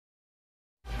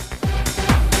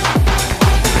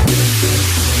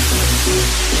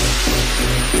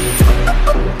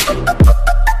Good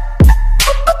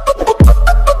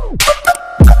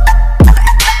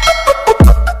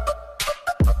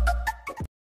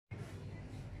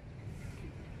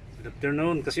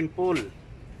afternoon, kasimpol.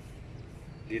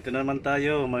 Dito naman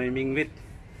tayo, mamimingwit.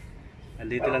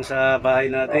 Andito lang sa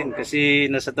bahay natin kasi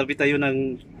nasa tabi tayo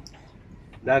ng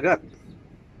dagat.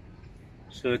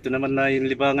 So ito naman na yung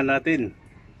libangan natin,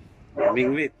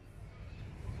 mamimingwit.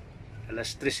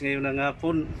 Alas 3 ngayon ng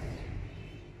hapon.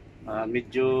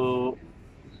 Medyo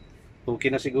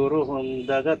okay na siguro ang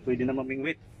dagat, pwede na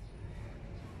mamingwit.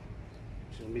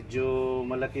 So medyo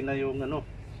malaki na yung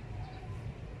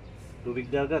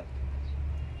tubig dagat,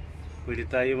 pwede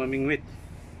tayo mamingwit.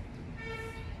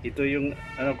 Ito yung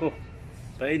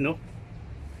pamain, no?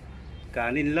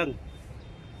 Kanin lang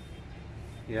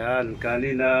yan,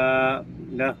 kanin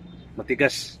na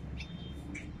matigas.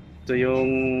 Ito yung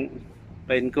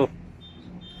pain ko.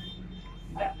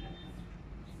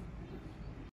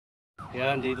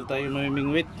 Yan, dito tayo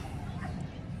mamimingwit.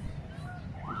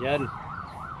 Yan,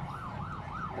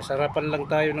 masarapan lang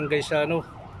tayo ng gaysano,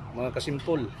 mga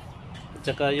kasimpol. At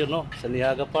saka yun, no, sa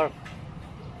Niaga Park.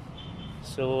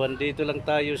 So andito lang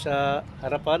tayo sa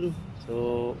harapan.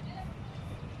 So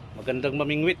magandang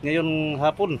mamingwit ngayon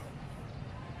hapon.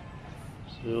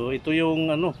 So ito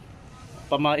yung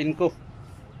pamain ko.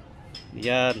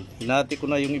 Yan, hinati ko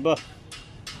na yung iba.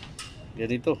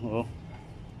 Ganito, oh.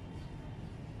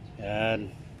 Yan.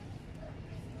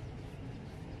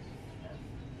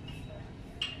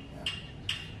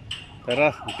 Tara,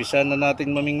 umpisa na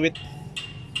natin mamingwit.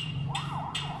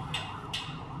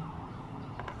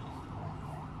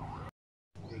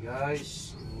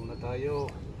 Guys, muna tayo.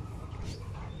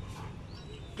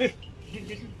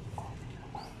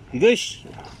 Guys,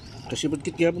 kasi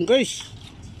badkit gapon guys.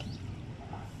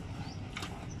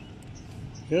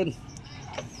 Yan.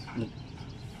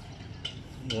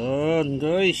 Yan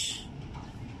guys.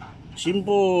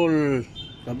 Simple.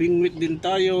 Kabingwit din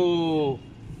tayo.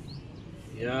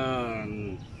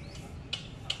 Yan.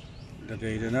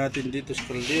 Lagay na natin dito sa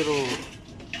kaldero.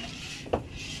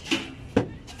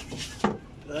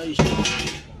 Guys.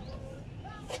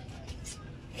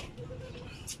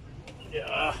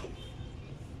 Yeah.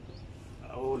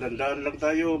 Dandaan lang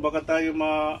tayo, baka tayo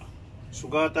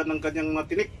masugatan ng kanyang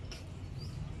matinik.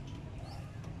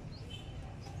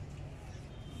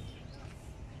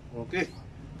 Okay.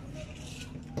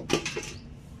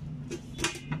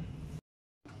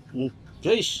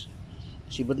 Guys,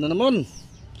 sibad na naman.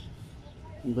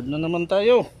 Sibad na naman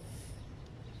tayo.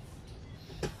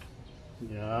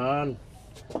 Yan.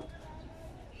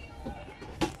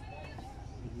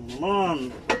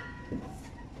 Naman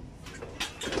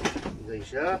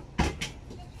guys, ha.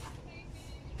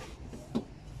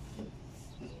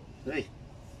 Hey,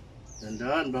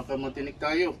 dandan, baka matinik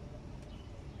tayo.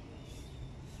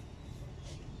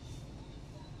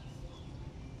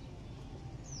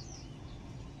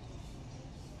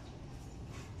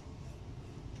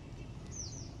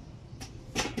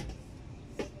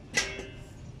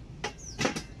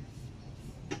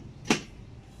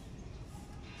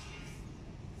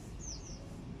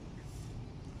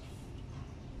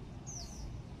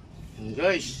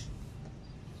 Guys,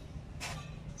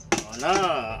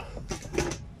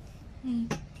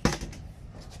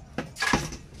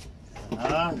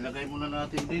 ilagay muna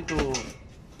natin dito.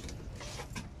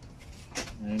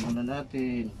 Ilagay muna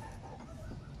natin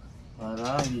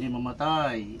para hindi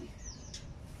mamatay.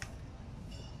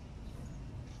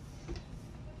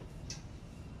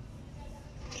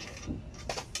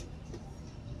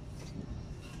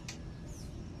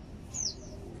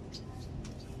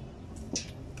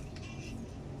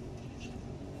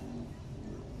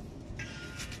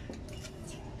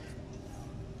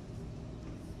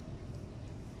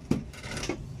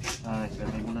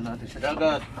 Ilagay muna natin sa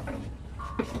dagat.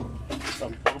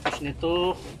 Ang purpose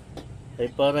nito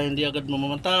ay para hindi agad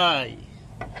mamamatay.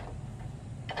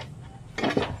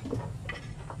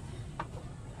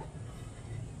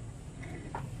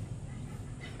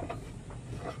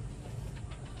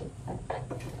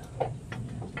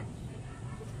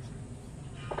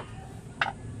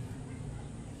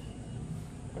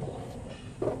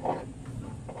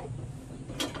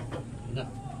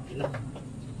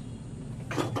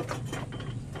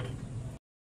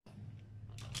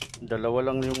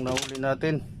 Dalawa lang yung nahuli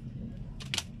natin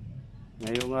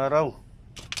ngayong araw.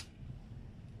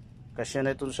 Kasi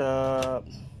na ito sa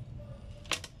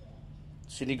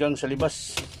sinigang sa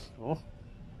libas. Oh,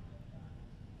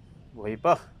 buhay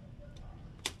pa.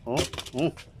 Oh.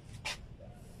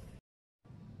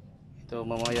 Ito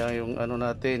mamaya yung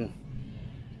natin,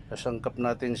 kasangkap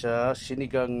natin sa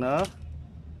sinigang na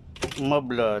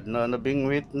mablad na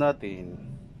nabingwit natin.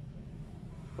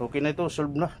 Okay na ito,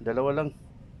 solve na. Dalawa lang.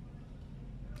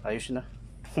 Ayos na.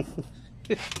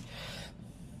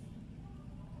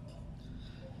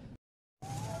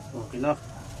 Okay na.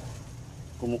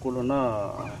 Kumukulo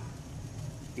na.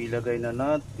 Ilagay na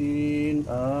natin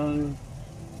ang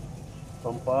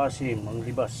pampasim, ang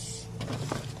libas.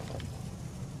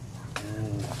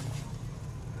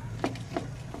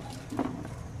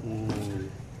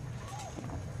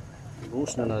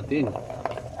 Ibuhos na natin.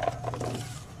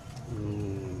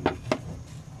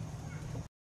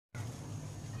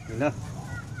 Yun na.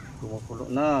 Kumukulo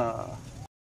na.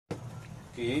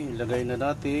 Okay, ilagay na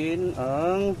natin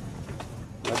ang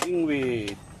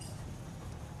pamimingwit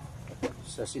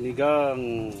sa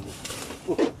sinigang.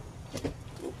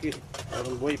 Okay,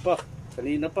 parang buhay pa.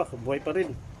 Kanina pa, buhay pa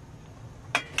rin.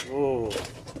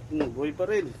 Buhay pa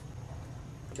rin.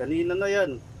 Kanina na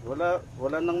yan.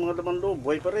 Wala nang mga laman loob,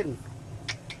 buhay pa rin.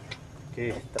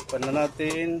 Okay, takpan na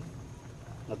natin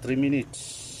na 3 minutes.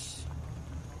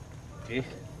 Okay.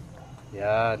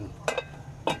 Yan.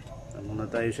 Muna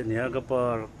tayo sa Niaga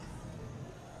Park.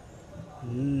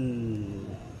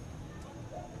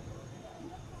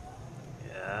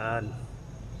 Yan.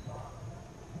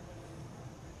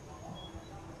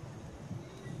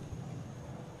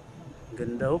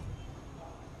 Ganda oh.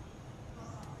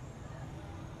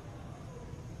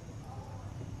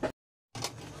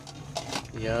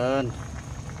 Yan.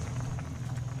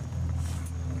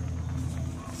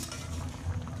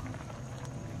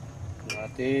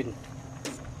 Natin.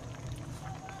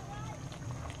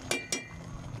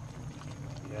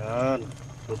 Yan.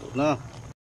 Luto na.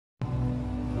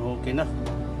 Okay na.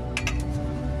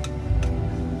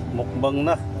 Mukbang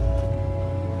na.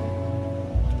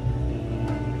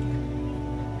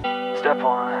 Step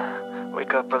 1, wake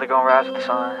up early, gonna rise with the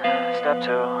sun. Step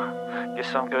 2, get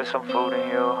some good, some food in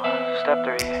you. Step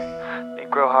 3, think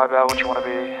real hard about what you wanna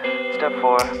be. Step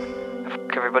 4,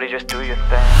 everybody just do your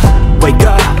thing. Wake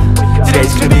up, today's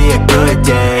gonna be a good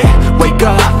day. Wake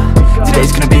up,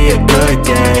 today's gonna be a good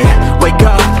day. Wake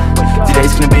up,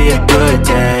 today's gonna be a good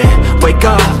day. Wake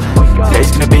up,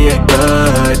 today's gonna be a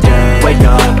good day. Wake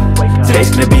up, today's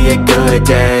gonna be a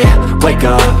good day. Wake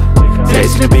up,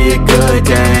 today's gonna be a good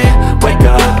day. Wake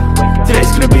up,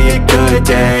 today's gonna be a good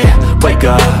day. Wake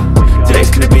up,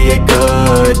 today's gonna be a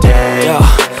good day. Yo,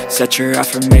 set your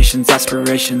affirmations,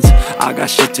 aspirations. I got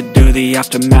shit to do, the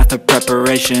aftermath of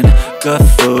preparation. Good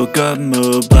food, good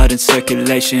mood, blood in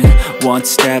circulation. One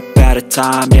step at a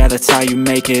time, yeah, that's how you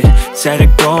make it. Set a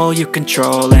goal you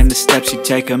control and the steps you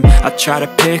take them. I try to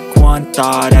pick one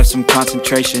thought, have some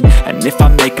concentration. And if I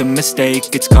make a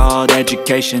mistake, it's called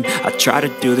education. I try to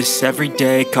do this every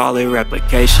day, call it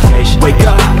replication. Wake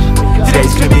up,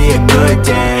 today's gonna be a good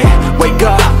day. Wake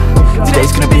up,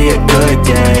 today's gonna be a good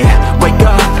day. Wake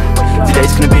up,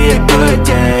 today's gonna be a good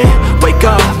day. Wake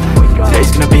up,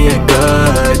 today's gonna be a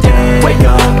good day. Wake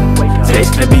up, today's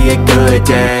gonna be a good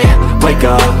day. Wake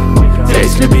up,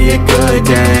 today's gonna be a good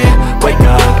day. Wake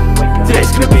up,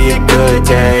 today's gonna be a good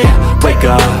day. Wake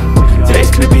up,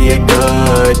 today's gonna be a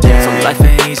good day. So life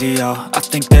ain't easy, yo, I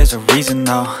think there's a reason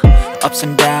though. Ups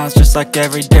and downs, just like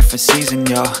every different season,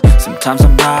 yo. Sometimes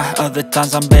I'm high, other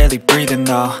times I'm barely breathing,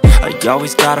 though. I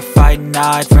always gotta fight and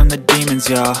hide from the demons,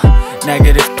 yo.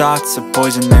 Negative thoughts are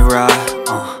poison, they rot.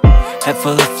 Head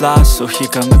full of flies, so here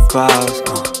come the clouds.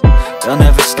 They'll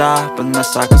never stop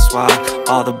unless I can swap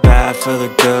all the bad for the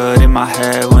good in my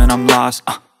head when I'm lost.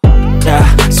 Yeah,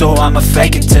 so I'ma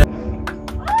fake it till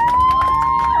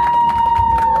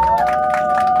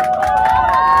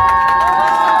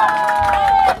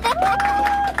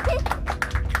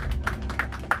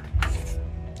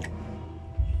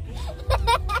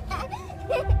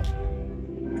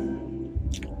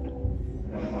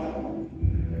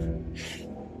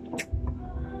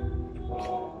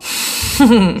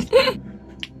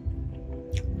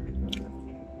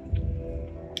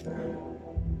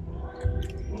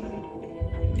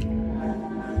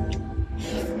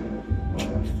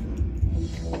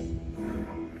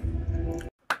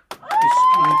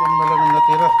Skeleton na lang ang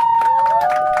natira.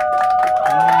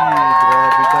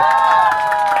 Grabe ka.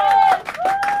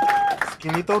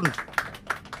 Skeleton.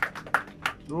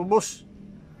 Lubos.